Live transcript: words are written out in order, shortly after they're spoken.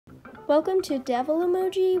Welcome to Devil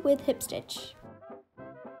Emoji with Hip Stitch.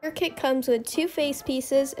 Your kit comes with 2 face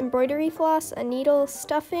pieces, embroidery floss, a needle,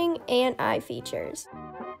 stuffing, and eye features.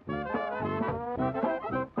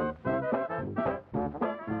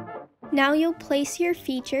 Now you'll place your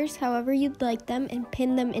features however you'd like them and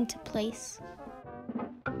pin them into place.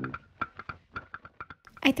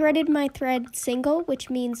 I threaded my thread single, which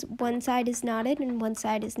means one side is knotted and one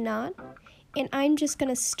side is not. And I'm just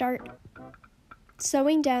going to start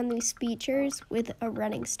sewing down these features with a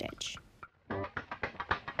running stitch.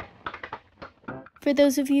 For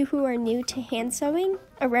those of you who are new to hand sewing,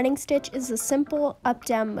 a running stitch is a simple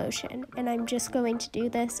up-down motion, and I'm just going to do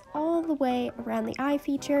this all the way around the eye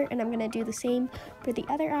feature, and I'm going to do the same for the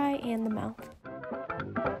other eye and the mouth.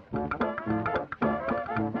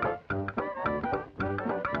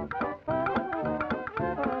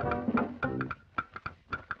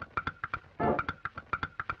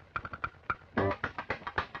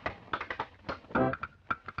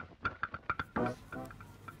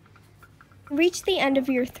 Reach the end of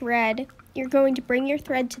your thread, you're going to bring your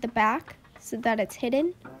thread to the back so that it's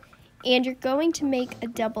hidden, and you're going to make a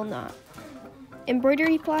double knot.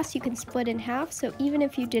 Embroidery floss you can split in half, so even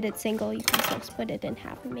if you did it single, you can still split it in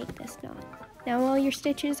half and make this knot. Now all your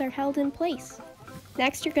stitches are held in place.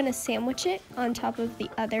 Next you're going to sandwich it on top of the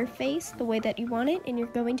other face the way that you want it, and you're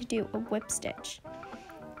going to do a whip stitch.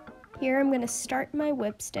 Here I'm going to start my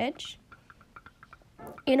whip stitch.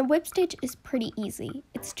 And a whip stitch is pretty easy.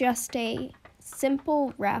 It's just a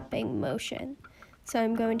simple wrapping motion. So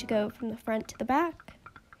I'm going to go from the front to the back,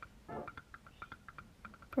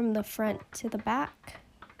 from the front to the back,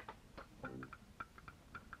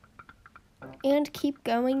 and keep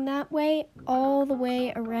going that way all the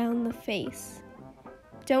way around the face.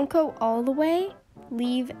 Don't go all the way,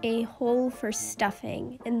 leave a hole for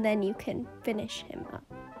stuffing, and then you can finish him up.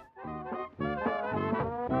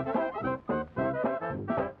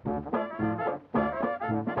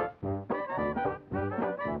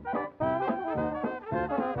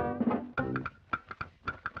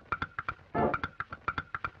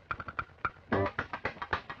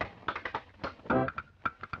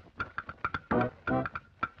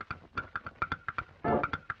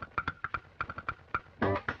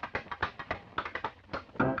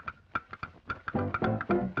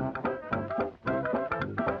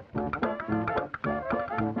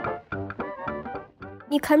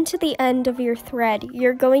 You come to the end of your thread,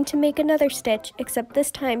 you're going to make another stitch, except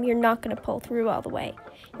this time you're not going to pull through all the way.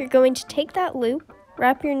 You're going to take that loop,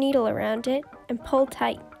 wrap your needle around it, and pull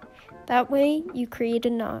tight. That way you create a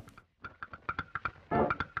knot.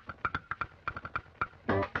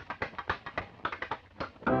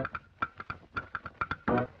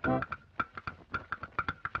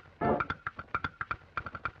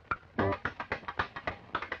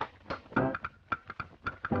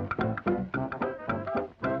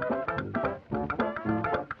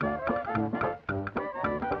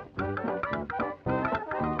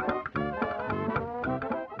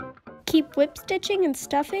 Keep whip stitching and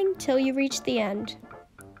stuffing till you reach the end.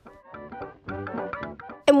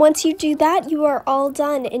 And once you do that, you are all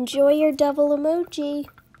done. Enjoy your devil emoji.